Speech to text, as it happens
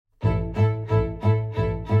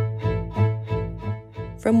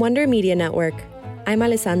From Wonder Media Network, I'm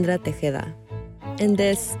Alessandra Tejeda, and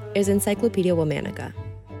this is Encyclopedia Womanica.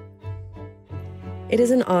 It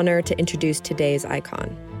is an honor to introduce today's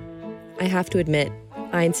icon. I have to admit,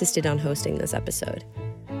 I insisted on hosting this episode.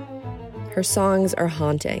 Her songs are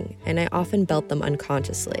haunting, and I often belt them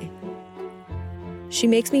unconsciously. She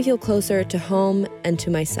makes me feel closer to home and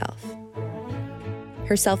to myself.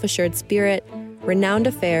 Her self-assured spirit, renowned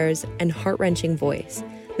affairs, and heart-wrenching voice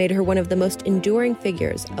made her one of the most enduring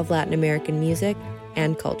figures of Latin American music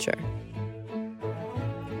and culture.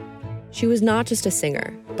 She was not just a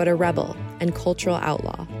singer, but a rebel and cultural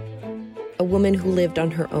outlaw, a woman who lived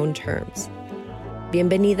on her own terms.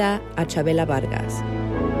 Bienvenida a Chavela Vargas.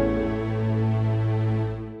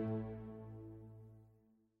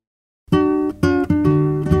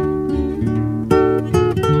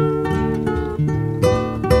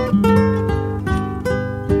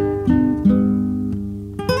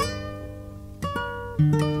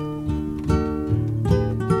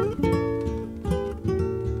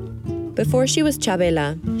 Before she was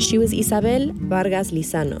Chavela, she was Isabel Vargas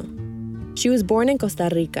Lizano. She was born in Costa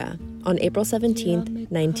Rica on April 17,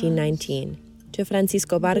 1919, to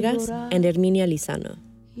Francisco Vargas and Herminia Lizano.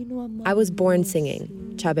 "I was born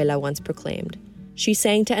singing," Chavela once proclaimed. She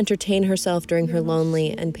sang to entertain herself during her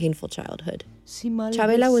lonely and painful childhood.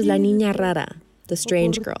 Chavela was la niña rara, the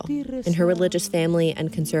strange girl, in her religious family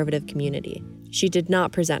and conservative community. She did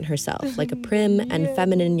not present herself like a prim and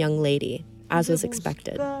feminine young lady, as was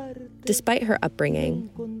expected. Despite her upbringing,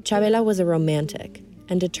 Chavela was a romantic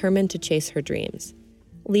and determined to chase her dreams.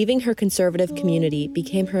 Leaving her conservative community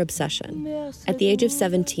became her obsession. At the age of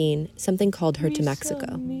 17, something called her to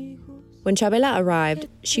Mexico. When Chavela arrived,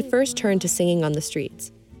 she first turned to singing on the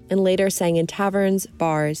streets, and later sang in taverns,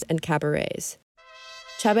 bars, and cabarets.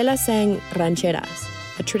 Chavela sang rancheras,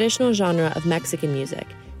 a traditional genre of Mexican music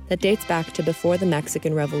that dates back to before the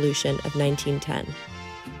Mexican Revolution of 1910.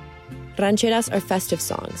 Rancheras are festive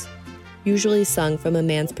songs, usually sung from a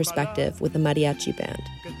man's perspective with a mariachi band.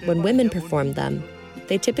 When women performed them,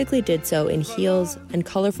 they typically did so in heels and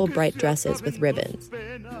colorful bright dresses with ribbons.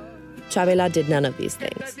 Chavela did none of these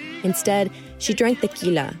things. Instead, she drank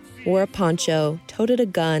tequila, wore a poncho, toted a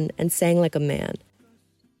gun, and sang like a man.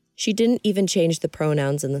 She didn't even change the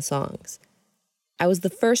pronouns in the songs. "I was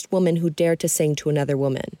the first woman who dared to sing to another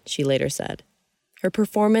woman," she later said. Her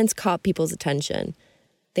performance caught people's attention.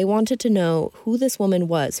 They wanted to know who this woman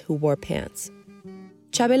was who wore pants.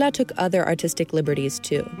 Chavela took other artistic liberties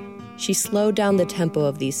too. She slowed down the tempo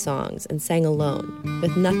of these songs and sang alone,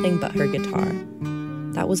 with nothing but her guitar.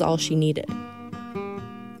 That was all she needed.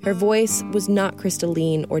 Her voice was not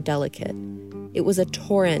crystalline or delicate. It was a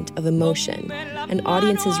torrent of emotion, and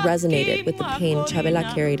audiences resonated with the pain Chavela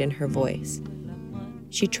carried in her voice.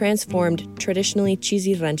 She transformed traditionally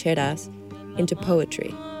cheesy rancheras into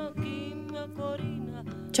poetry.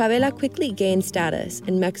 Chavela quickly gained status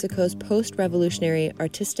in Mexico's post-revolutionary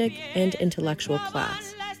artistic and intellectual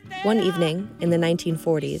class. One evening, in the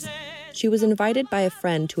 1940s, she was invited by a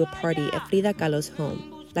friend to a party at Frida Kahlo's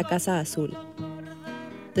home, La Casa Azul.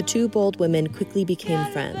 The two bold women quickly became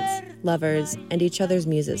friends, lovers, and each other's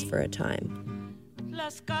muses for a time.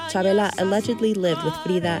 Chavela allegedly lived with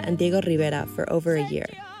Frida and Diego Rivera for over a year.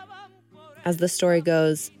 As the story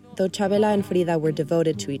goes, though Chavela and Frida were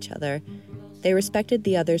devoted to each other, they respected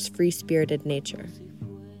the other's free-spirited nature.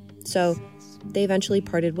 So, they eventually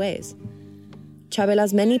parted ways.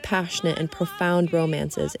 Chavela's many passionate and profound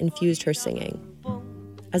romances infused her singing.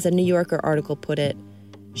 As a New Yorker article put it,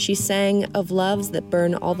 she sang of loves that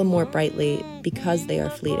burn all the more brightly because they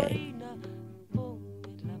are fleeting.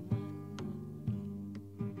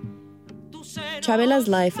 Chavela's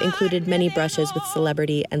life included many brushes with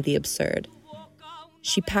celebrity and the absurd.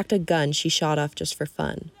 She packed a gun she shot off just for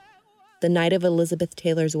fun. The night of Elizabeth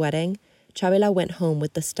Taylor's wedding, Chavela went home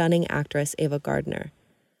with the stunning actress Ava Gardner.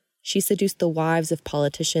 She seduced the wives of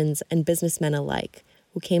politicians and businessmen alike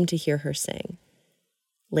who came to hear her sing.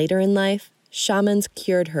 Later in life, shamans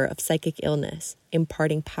cured her of psychic illness,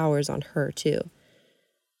 imparting powers on her too.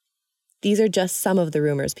 These are just some of the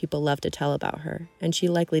rumors people love to tell about her, and she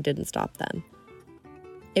likely didn't stop them.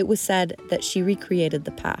 It was said that she recreated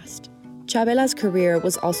the past. Chavela's career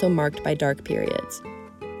was also marked by dark periods.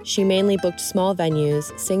 She mainly booked small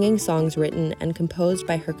venues, singing songs written and composed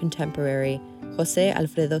by her contemporary, José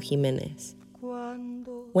Alfredo Jiménez.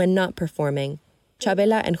 When not performing,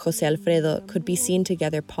 Chavela and José Alfredo could be seen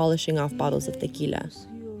together polishing off bottles of tequila.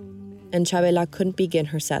 And Chavela couldn't begin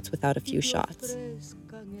her sets without a few shots.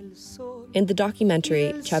 In the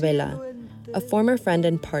documentary, Chavela, a former friend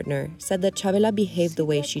and partner said that Chavela behaved the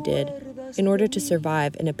way she did in order to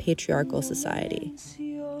survive in a patriarchal society.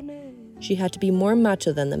 She had to be more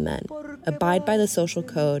macho than the men, abide by the social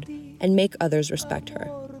code, and make others respect her.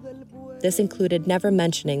 This included never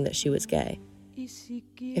mentioning that she was gay.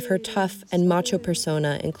 If her tough and macho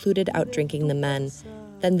persona included outdrinking the men,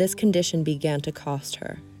 then this condition began to cost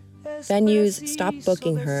her. Venues stopped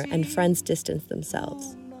booking her and friends distanced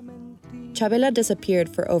themselves. Chavela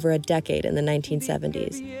disappeared for over a decade in the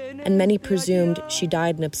 1970s, and many presumed she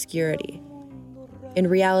died in obscurity. In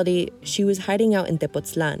reality, she was hiding out in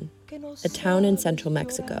Tepoztlán, a town in central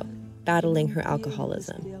Mexico, battling her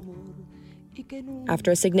alcoholism.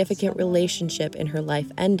 After a significant relationship in her life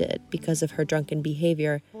ended because of her drunken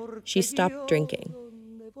behavior, she stopped drinking.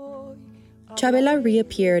 Chavela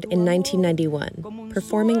reappeared in 1991,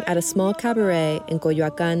 performing at a small cabaret in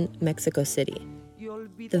Coyoacán, Mexico City.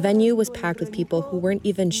 The venue was packed with people who weren't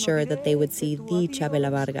even sure that they would see the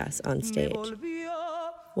Chavela Vargas on stage.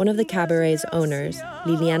 One of the cabaret's owners,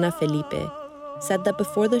 Liliana Felipe, said that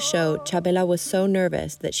before the show, Chavela was so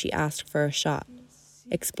nervous that she asked for a shot,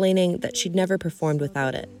 explaining that she'd never performed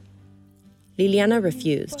without it. Liliana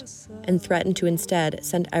refused and threatened to instead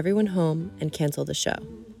send everyone home and cancel the show.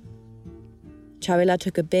 Chavela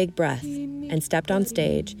took a big breath and stepped on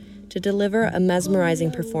stage to deliver a mesmerizing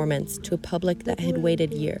performance to a public that had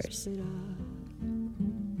waited years.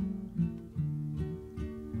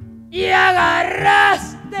 Y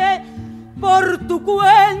agarraste por tu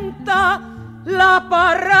cuenta la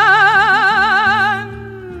parranda.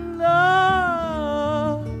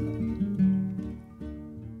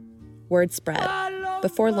 Word spread.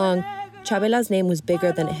 Before long, Chavela's name was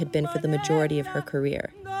bigger than it had been for the majority of her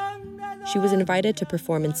career. She was invited to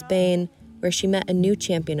perform in Spain, where she met a new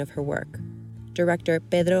champion of her work, director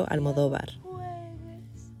Pedro Almodóvar.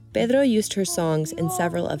 Pedro used her songs in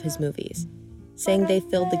several of his movies, saying they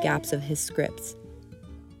filled the gaps of his scripts.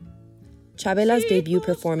 Chavela's debut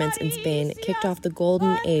performance in Spain kicked off the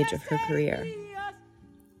golden age of her career.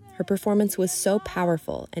 Her performance was so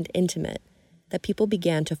powerful and intimate that people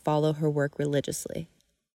began to follow her work religiously.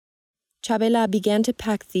 Chavela began to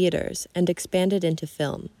pack theaters and expanded into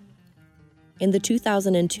film. In the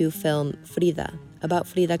 2002 film Frida, about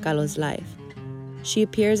Frida Kahlo's life, she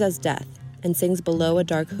appears as Death and sings below a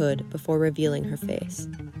dark hood before revealing her face.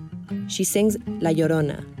 She sings La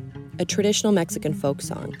Llorona, a traditional Mexican folk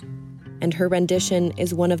song, and her rendition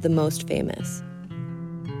is one of the most famous.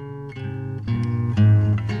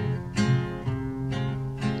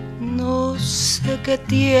 No sé qué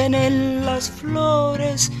tienen las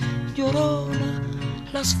flores,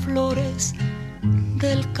 Llorona, las flores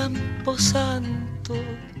del Campo Santo.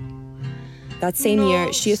 That same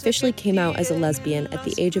year, she officially came out as a lesbian at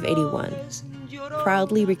the age of 81,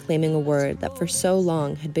 proudly reclaiming a word that for so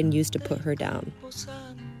long had been used to put her down.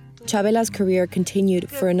 Chavela's career continued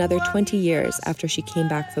for another 20 years after she came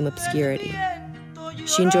back from obscurity.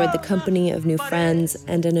 She enjoyed the company of new friends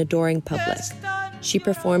and an adoring public. She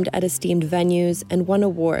performed at esteemed venues and won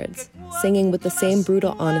awards, singing with the same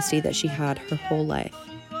brutal honesty that she had her whole life.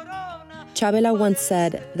 Chavela once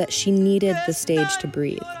said that she needed the stage to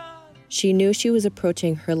breathe. She knew she was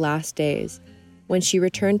approaching her last days when she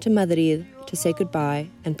returned to Madrid to say goodbye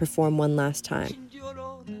and perform one last time.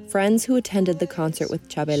 Friends who attended the concert with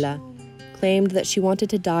Chavela claimed that she wanted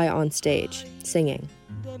to die on stage, singing.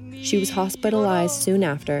 She was hospitalized soon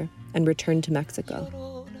after and returned to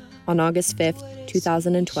Mexico. On August 5th,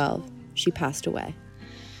 2012, she passed away.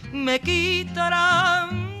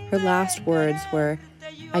 Her last words were,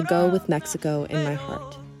 "I go with Mexico in my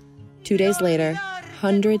heart." 2 days later,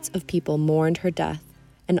 hundreds of people mourned her death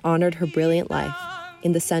and honored her brilliant life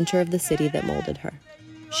in the center of the city that molded her.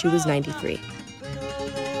 She was 93.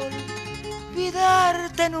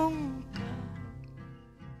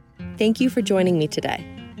 Thank you for joining me today.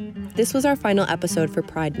 This was our final episode for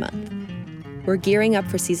Pride Month. We're gearing up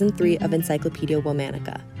for Season 3 of Encyclopedia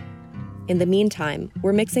Womanica. In the meantime,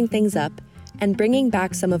 we're mixing things up and bringing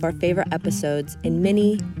back some of our favorite episodes in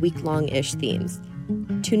mini, week-long-ish themes.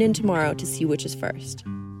 Tune in tomorrow to see which is first.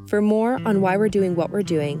 For more on why we're doing what we're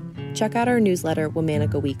doing, check out our newsletter,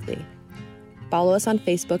 Womanica Weekly. Follow us on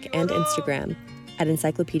Facebook and Instagram at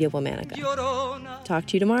Encyclopedia Womanica. Talk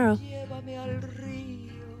to you tomorrow.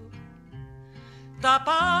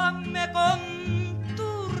 Tápame con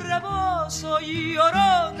tu rebozo,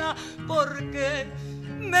 Llorona, porque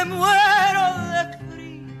me muero de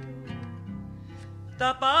frío.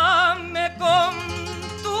 Tápame con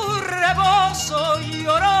tu rebozo,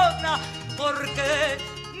 Llorona, porque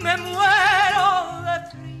me muero